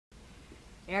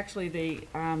Actually, the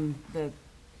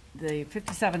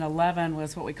 5711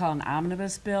 was what we call an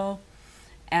omnibus bill,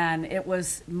 and it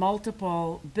was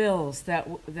multiple bills that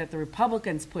the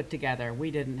Republicans put together.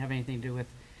 We didn't have anything to do with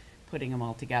putting them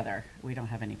all together. We don't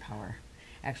have any power.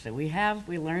 Actually,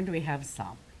 we learned we have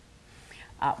some.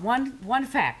 One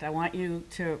fact I want you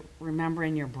to remember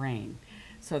in your brain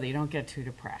so that you don't get too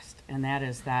depressed, and that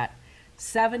is that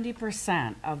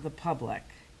 70% of the public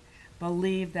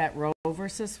believe that Roe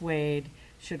versus Wade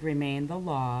should remain the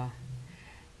law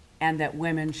and that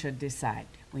women should decide.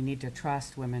 We need to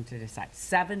trust women to decide.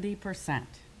 70%.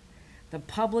 The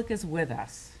public is with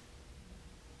us.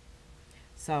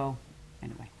 So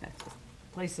anyway, that's a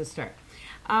place to start.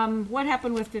 What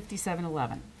happened with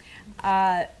 5711?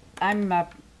 I'm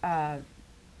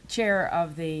chair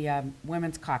of the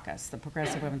Women's Caucus, the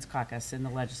Progressive Women's Caucus in the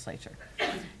legislature.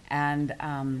 And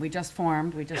we just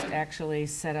actually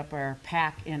set up our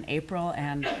PAC in April,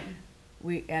 and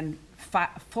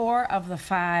four of the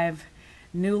five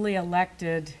newly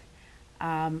elected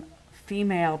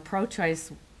female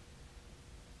pro-choice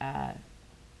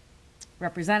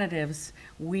representatives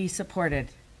we supported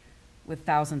with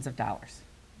thousands of dollars.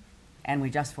 And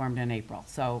we just formed in April,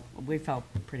 so we felt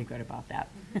pretty good about that.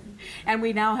 And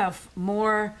we now have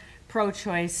more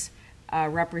pro-choice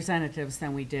representatives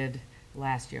than we did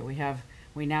last year. We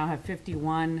now have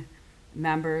 51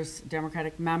 members,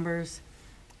 Democratic members,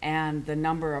 and the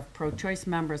number of pro-choice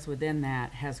members within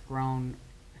that has grown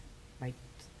by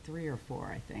 3 or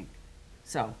 4, I think.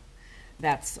 So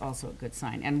that's also a good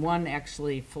sign. And one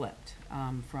actually flipped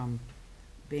from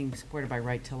being supported by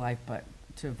Right to Life but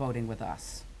to voting with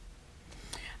us.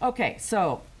 Okay,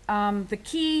 so the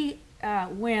key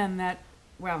win that,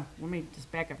 well, let me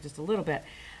just back up just a little bit.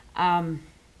 I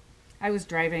was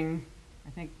driving,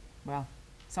 I think, well,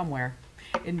 somewhere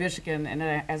in Michigan, and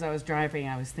as I was driving,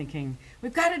 I was thinking,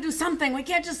 we've got to do something. We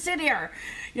can't just sit here,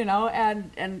 you know.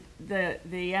 And the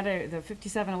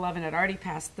 5711 had already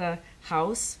passed the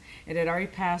House. It had already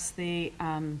passed the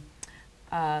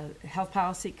Health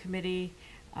Policy Committee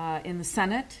in the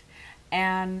Senate,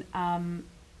 and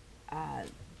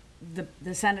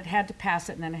the Senate had to pass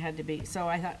it, and then it had to be. So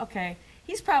I thought, okay,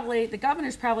 the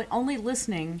governor's probably only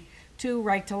listening to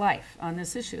Right to Life on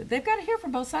this issue. They've got to hear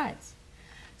from both sides.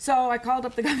 So I called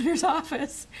up the governor's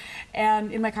office,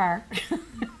 and in my car,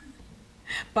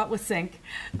 but with sync,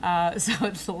 so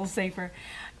it's a little safer,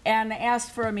 and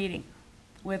asked for a meeting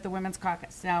with the Women's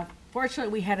Caucus. Now,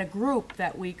 fortunately, we had a group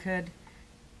that we could,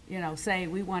 you know, say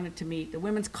we wanted to meet. The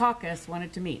Women's Caucus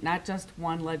wanted to meet, not just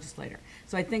one legislator.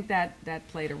 So I think that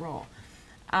played a role.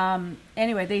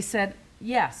 Anyway, they said,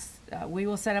 yes, we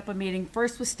will set up a meeting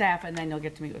first with staff, and then you'll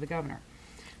get to meet with the governor.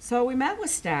 So we met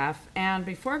with staff, and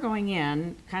before going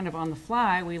in, kind of on the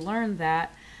fly, we learned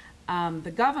that the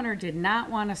governor did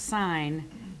not want to sign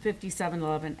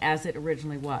 5711 as it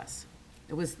originally was.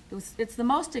 It's the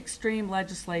most extreme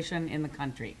legislation in the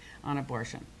country on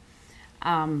abortion,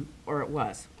 or it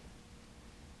was.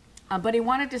 But he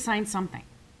wanted to sign something.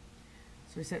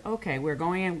 So we said, okay, we're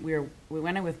going in. We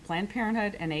went in with Planned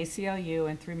Parenthood and ACLU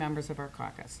and 3 members of our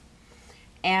caucus.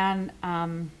 And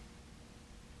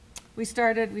we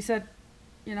said,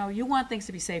 you know, you want things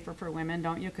to be safer for women,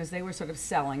 don't you? Because they were sort of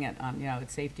selling it on, you know,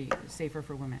 it's safer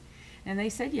for women. And they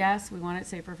said, yes, we want it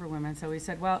safer for women. So we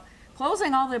said, well,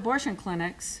 closing all the abortion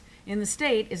clinics in the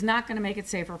state is not going to make it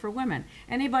safer for women.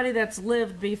 Anybody that's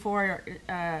lived before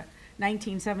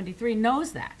 1973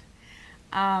 knows that.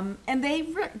 And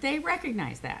they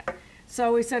recognize that.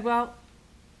 So we said, well,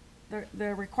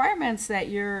 the requirements that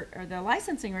the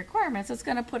licensing requirements, it's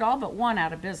going to put all but one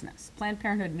out of business. Planned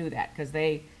Parenthood knew that because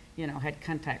they, you know, had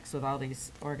contacts with all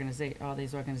these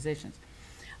organizations.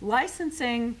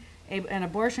 Licensing an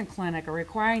abortion clinic or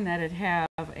requiring that it have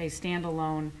a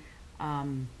standalone,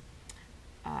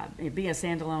 be a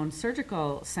standalone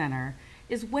surgical center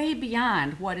is way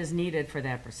beyond what is needed for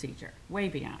that procedure. Way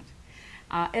beyond.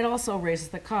 It also raises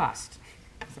the cost.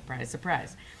 Surprise,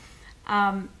 surprise.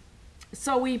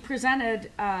 So we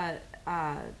presented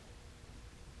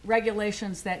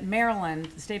regulations that Maryland,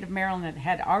 the state of Maryland,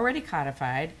 had already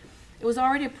codified. It was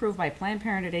already approved by Planned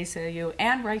Parenthood, ACLU,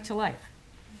 and Right to Life.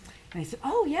 And they said,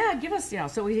 oh yeah, give us, you know,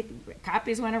 so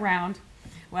copies went around.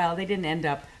 Well, they didn't end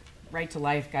up, Right to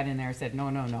Life got in there and said, no,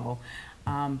 no, no.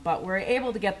 But we're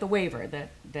able to get the waiver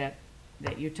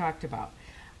that you talked about.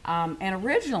 And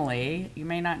originally, you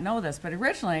may not know this, but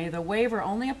originally the waiver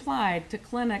only applied to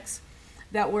clinics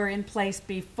that were in place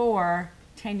before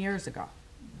 10 years ago.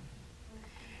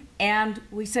 And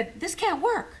we said, this can't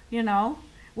work, you know.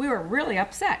 We were really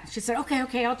upset. She said, okay,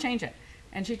 okay, I'll change it.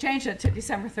 And she changed it to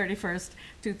December 31st,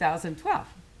 2012,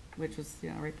 which was, you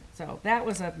know, so that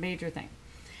was a major thing.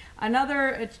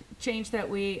 Another change that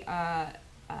we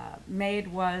made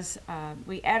was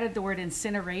we added the word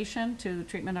incineration to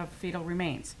treatment of fetal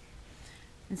remains.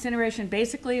 Incineration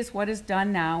basically is what is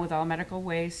done now with all medical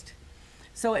waste.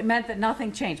 So it meant that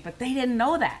nothing changed, but they didn't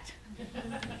know that.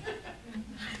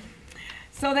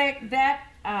 So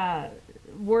that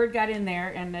word got in there,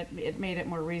 and it made it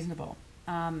more reasonable.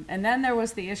 And then there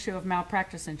was the issue of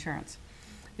malpractice insurance.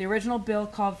 The original bill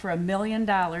called for $1 million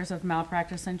of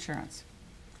malpractice insurance,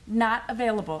 not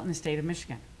available in the state of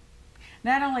Michigan.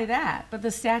 Not only that, but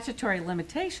the statutory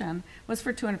limitation was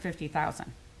for $250,000.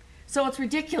 So it's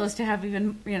ridiculous to have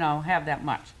even, have that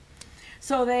much.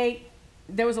 So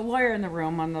there was a lawyer in the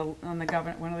room one of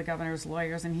the governor's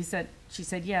lawyers, and she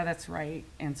said, yeah, that's right.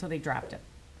 And so they dropped it.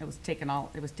 It was taken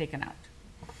out.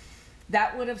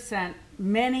 That would have sent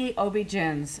many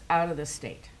OB-GYNs out of the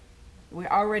state. We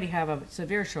already have a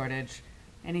severe shortage.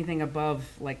 Anything above,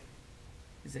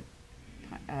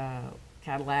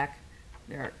 Cadillac,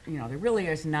 there really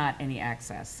is not any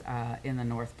access in the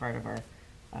north part of our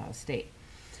state.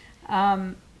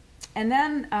 And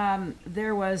then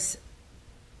there was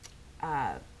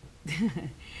the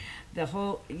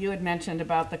whole, you had mentioned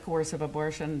about the coercive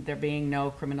abortion, there being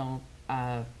no criminal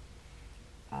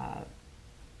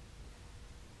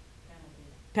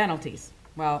penalties.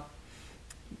 Well,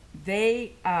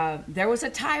 there was a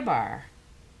tie bar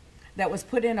that was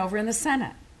put in over in the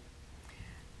Senate.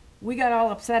 We got all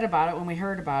upset about it when we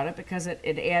heard about it because it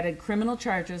added criminal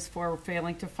charges for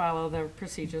failing to follow the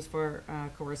procedures for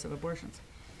coercive abortions.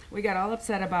 We got all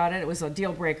upset about it. It was a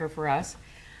deal breaker for us.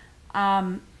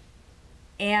 And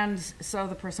so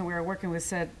the person we were working with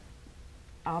said,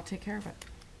 I'll take care of it.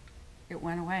 It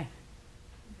went away.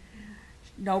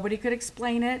 Nobody could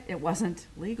explain it. It wasn't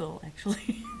legal,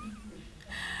 actually.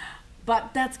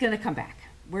 But that's going to come back.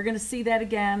 We're going to see that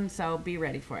again, so be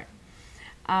ready for it.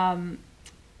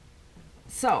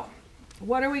 So,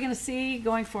 what are we going to see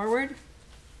going forward?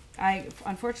 I,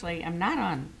 unfortunately, am not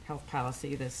on health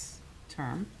policy this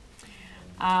term,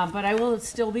 but I will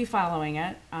still be following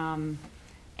it.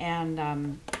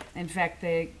 In fact,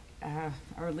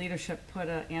 our leadership put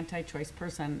an anti-choice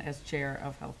person as chair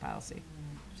of health policy,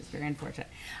 which is very unfortunate.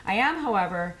 I am,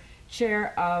 however,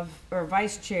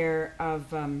 vice chair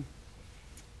of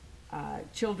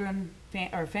children,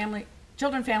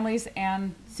 families,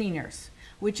 and seniors,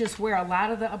 which is where a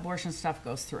lot of the abortion stuff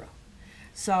goes through.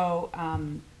 So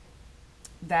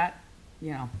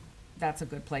that's a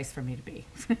good place for me to be.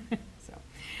 So,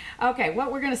 okay,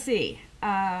 what we're going to see.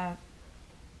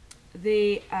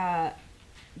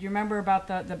 You remember about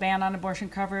the ban on abortion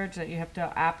coverage, that you have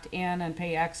to opt in and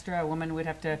pay extra? A woman would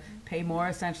have to pay more,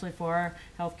 essentially, for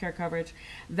health care coverage.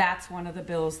 That's one of the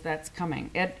bills that's coming.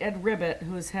 Ed Ribbett,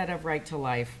 who's head of Right to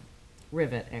Life,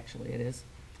 Rivet, actually it is.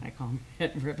 I call him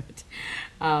Ed Ribbett.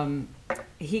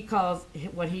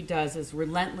 What he does is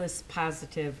relentless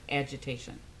positive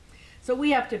agitation. So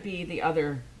we have to be the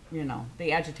other,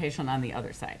 the agitation on the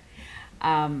other side.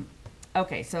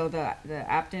 Okay, so the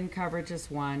opt-in coverage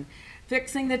is one.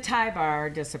 Fixing the tie bar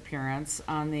disappearance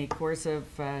on the coercive,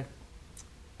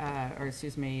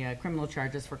 criminal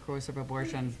charges for coercive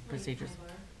abortion procedures.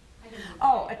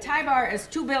 Oh, a tie bar is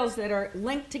two bills that are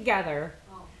linked together.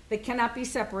 They cannot be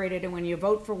separated, and when you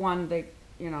vote for one, they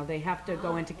have to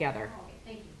go in together.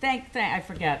 Okay, thank you. I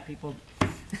forget, people.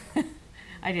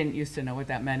 I didn't used to know what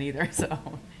that meant either.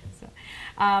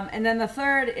 And then the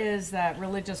third is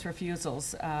religious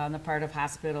refusals on the part of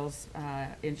hospitals,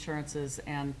 insurances,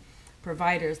 and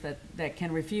providers that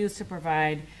can refuse to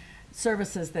provide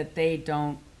services that they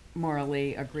don't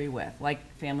morally agree with, like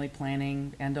family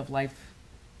planning, end-of-life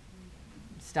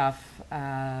stuff. Is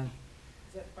that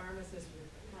pharmacists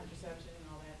with contraception and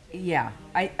all that too? Yeah,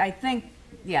 I think,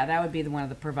 that would be one of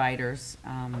the providers.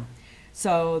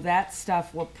 So that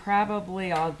stuff will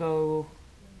probably all go,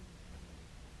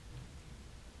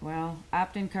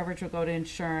 opt-in coverage will go to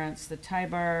insurance. The tie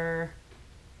bar,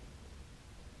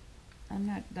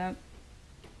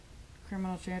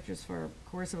 criminal charges for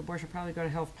coercive abortion probably go to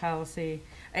health policy.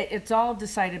 It's all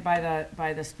decided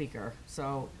by the speaker,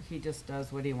 so he just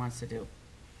does what he wants to do.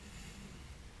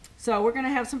 So we're going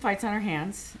to have some fights on our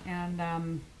hands,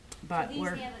 and but so these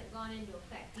haven't gone into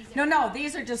effect. No,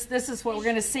 these are just. This is what we're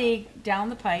going to see down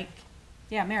the pike.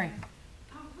 Yeah, Mary. One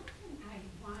thing I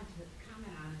wanted to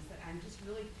comment on is that I'm just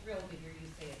really thrilled to hear you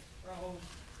say it's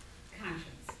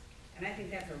pro-conscience, and I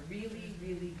think that's a really,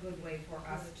 really good way for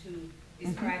us to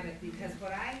describe it, because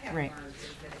what I have learned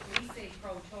is that if we say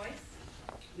pro-choice,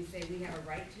 we say we have a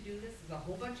right to do this. There's a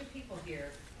whole bunch of people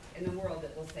here in the world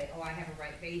that will say, oh, I have a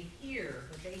right. What they hear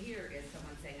is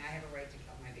someone saying, I have a right to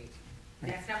kill my baby.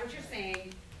 And that's not what you're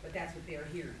saying. but that's what they're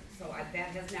hearing. So that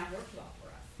has not worked well for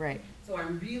us. Right. So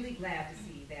I'm really glad to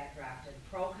see that dropped. And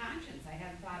pro-conscience, I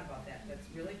hadn't thought about that. That's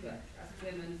really good. Trust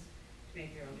women to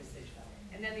make their own decisions.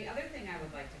 And then the other thing I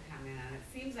would like to comment on, it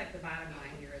seems like the bottom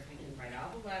line here is we can write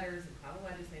all the letters and call the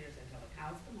legislators until the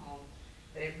cows come home,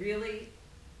 but it's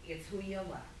who you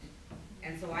elect.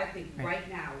 And so I think right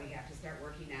now we have to start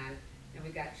working on, and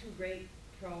we've got two great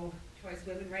pro-choice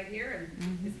women right here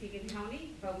in Muskegon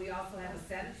County, but we also have a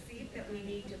Senate seat that we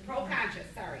need to,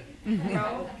 pro-conscious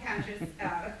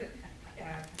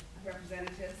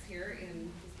representatives here in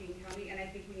Muskegon County, and I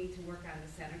think we need to work on the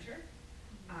senator.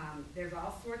 There's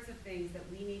all sorts of things that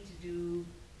we need to do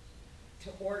to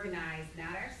organize,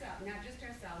 not just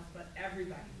ourselves, but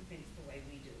everybody who thinks the way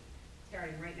we do,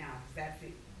 starting right now, because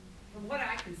from what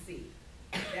I can see,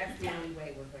 that's the only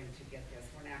way we're going to get this.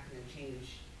 We're not going to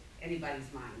change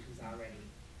anybody's mind who's already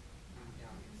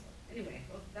down here. So anyway,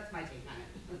 well, that's my take on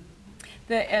it.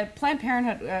 The Planned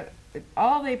Parenthood,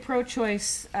 all the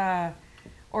pro-choice, that's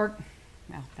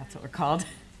what we're called,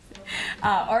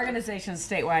 organizations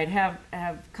statewide have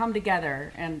come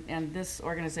together, and this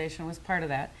organization was part of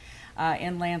that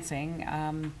in Lansing,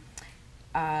 and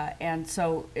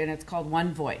it's called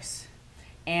One Voice.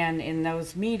 And in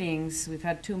those meetings, we've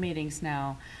had 2 meetings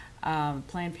now,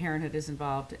 Planned Parenthood is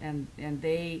involved, and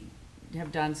they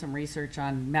have done some research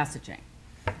on messaging.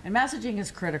 And messaging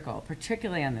is critical,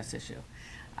 particularly on this issue.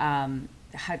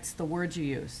 It's the words you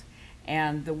use.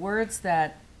 And the words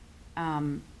that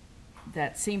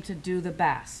seem to do the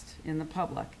best in the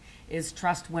public is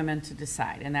trust women to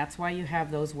decide. And that's why you have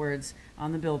those words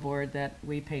on the billboard that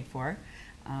we paid for.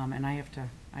 And I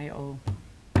owe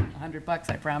 $100,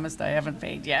 I promised. I haven't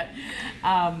paid yet.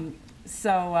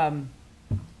 So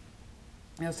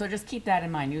just keep that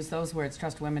in mind. Use those words,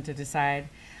 trust women to decide,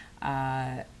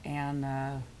 and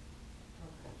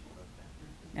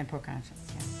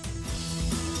pro-conscience. Yeah.